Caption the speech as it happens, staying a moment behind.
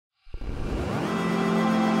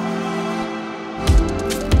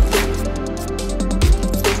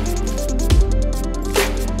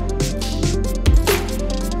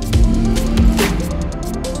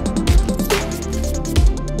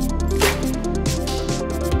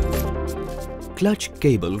Clutch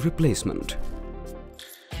cable replacement.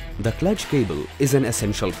 The clutch cable is an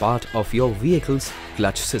essential part of your vehicle's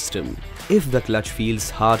clutch system. If the clutch feels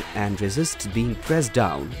hard and resists being pressed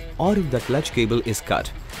down, or if the clutch cable is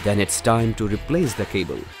cut, then it's time to replace the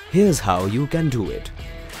cable. Here's how you can do it.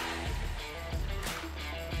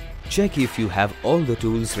 Check if you have all the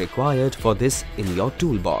tools required for this in your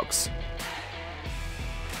toolbox.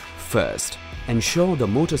 First, ensure the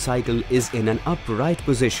motorcycle is in an upright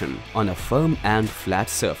position on a firm and flat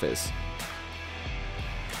surface.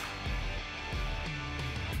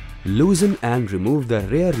 Loosen and remove the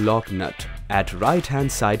rear lock nut at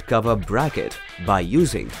right-hand side cover bracket by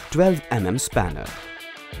using 12 mm spanner.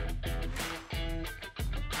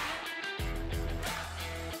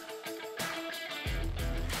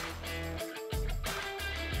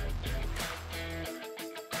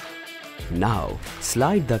 Now,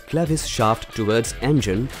 slide the clevis shaft towards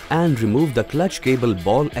engine and remove the clutch cable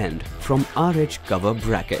ball end from RH cover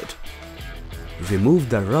bracket. Remove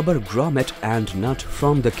the rubber grommet and nut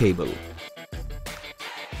from the cable.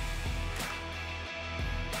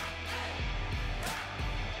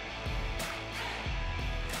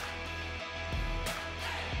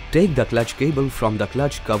 Take the clutch cable from the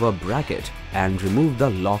clutch cover bracket and remove the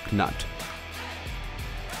lock nut.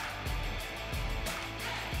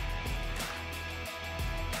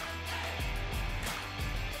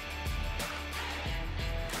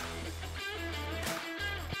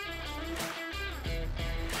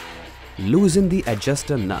 Loosen the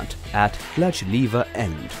adjuster nut at clutch lever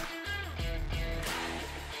end.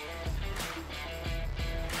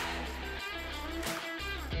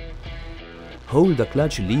 Hold the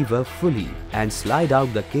clutch lever fully and slide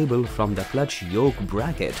out the cable from the clutch yoke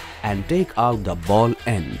bracket and take out the ball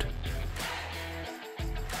end.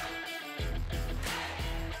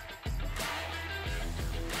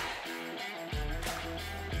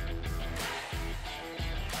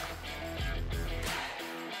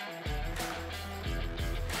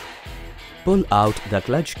 Pull out the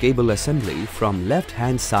clutch cable assembly from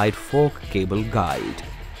left-hand side fork cable guide.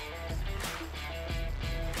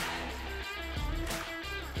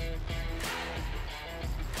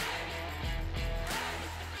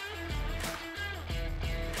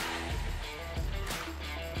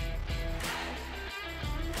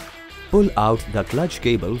 Pull out the clutch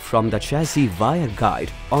cable from the chassis wire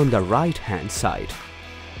guide on the right-hand side.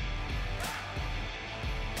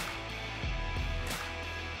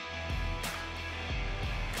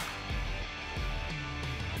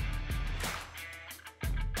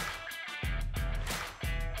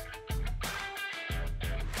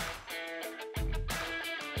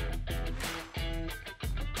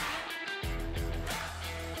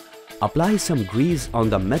 Apply some grease on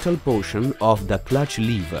the metal portion of the clutch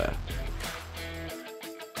lever.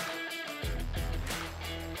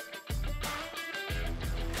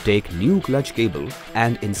 Take new clutch cable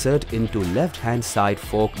and insert into left-hand side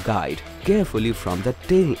fork guide carefully from the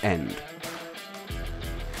tail end.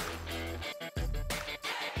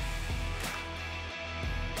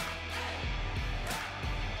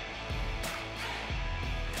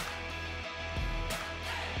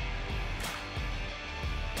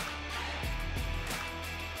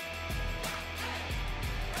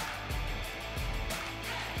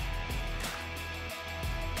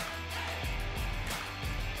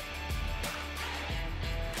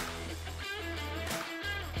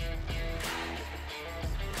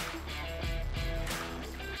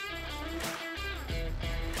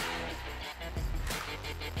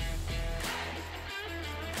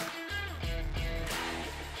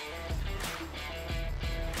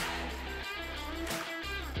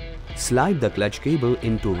 Slide the clutch cable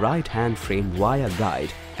into right-hand frame wire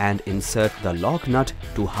guide and insert the lock nut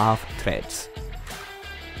to half threads.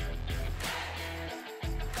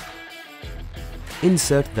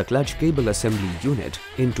 Insert the clutch cable assembly unit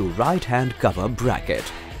into right-hand cover bracket.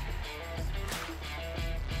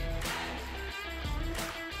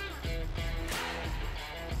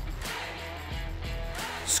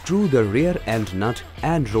 Screw the rear end nut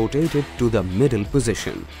and rotate it to the middle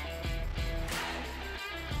position.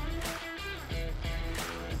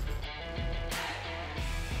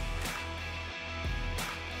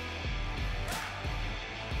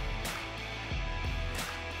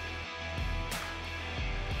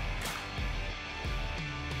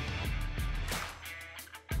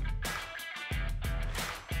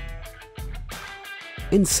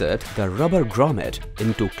 Insert the rubber grommet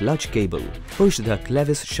into clutch cable. Push the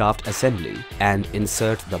clevis shaft assembly and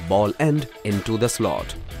insert the ball end into the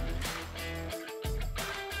slot.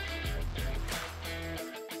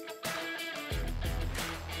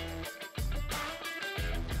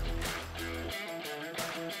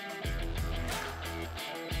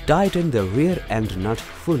 Tighten the rear end nut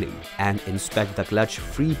fully and inspect the clutch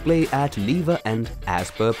free play at lever end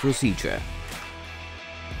as per procedure.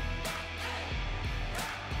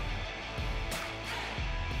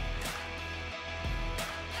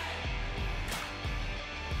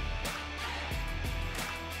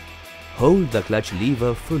 Hold the clutch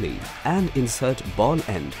lever fully and insert ball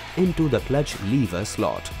end into the clutch lever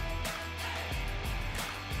slot.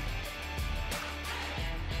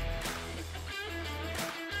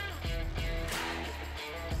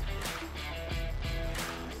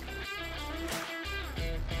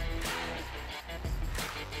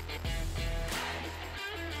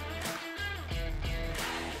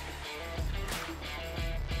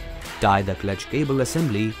 Tie the clutch cable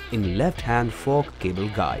assembly in left-hand fork cable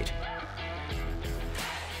guide.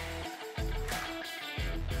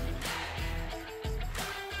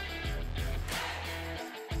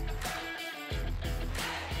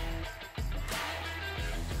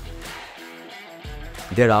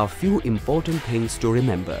 There are few important things to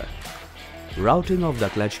remember. Routing of the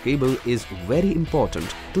clutch cable is very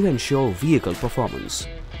important to ensure vehicle performance.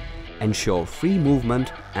 Ensure free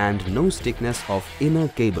movement and no stiffness of inner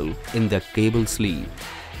cable in the cable sleeve.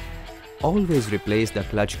 Always replace the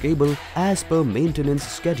clutch cable as per maintenance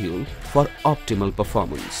schedule for optimal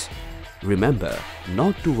performance. Remember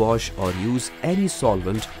not to wash or use any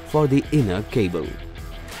solvent for the inner cable.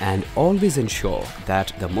 And always ensure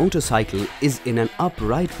that the motorcycle is in an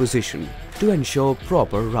upright position to ensure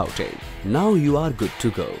proper routing. Now you are good to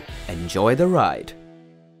go. Enjoy the ride.